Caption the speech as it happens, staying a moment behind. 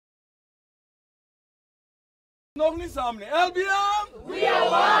LPM! We are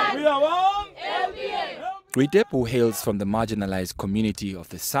one! We are one! LPM! Redep, who hails from the marginalized community of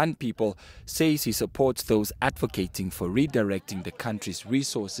the San people, says he supports those advocating for redirecting the country's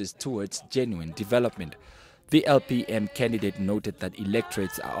resources towards genuine development. The LPM candidate noted that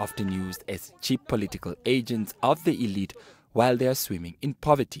electorates are often used as cheap political agents of the elite while they are swimming in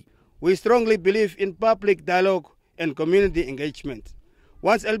poverty. We strongly believe in public dialogue and community engagement.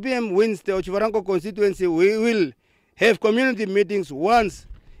 Once LPM wins the Ochivarango constituency, we will have community meetings once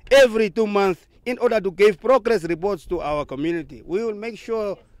every 2 months in order to give progress reports to our community. We will make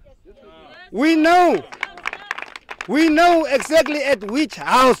sure we know exactly at which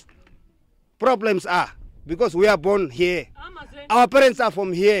house problems are, because we are born here. Our parents are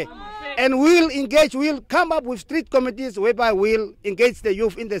from here. And we'll engage, we'll come up with street committees whereby we'll engage the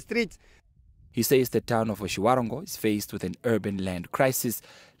youth in the streets. He says the town of Oshiwarongo is faced with an urban land crisis,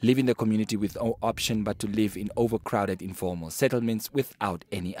 leaving the community with no option but to live in overcrowded informal settlements without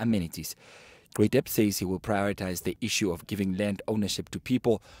any amenities. Redep says he will prioritize the issue of giving land ownership to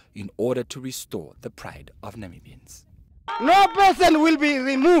people in order to restore the pride of Namibians. No person will be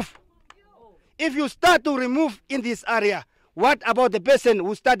removed. If you start to remove in this area, what about the person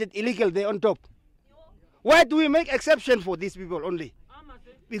who started illegal there on top? Why do we make exception for these people only?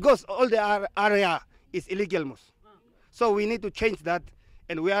 Because all the area is illegal. So we need to change that,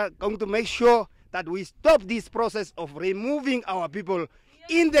 and we are going to make sure that we stop this process of removing our people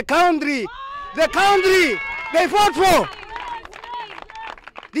in the country. The country they fought for.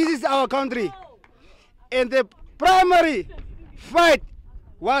 This is our country. And the primary fight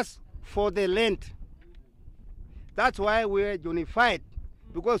was for the land. That's why we are unified,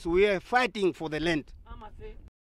 because we are fighting for the land.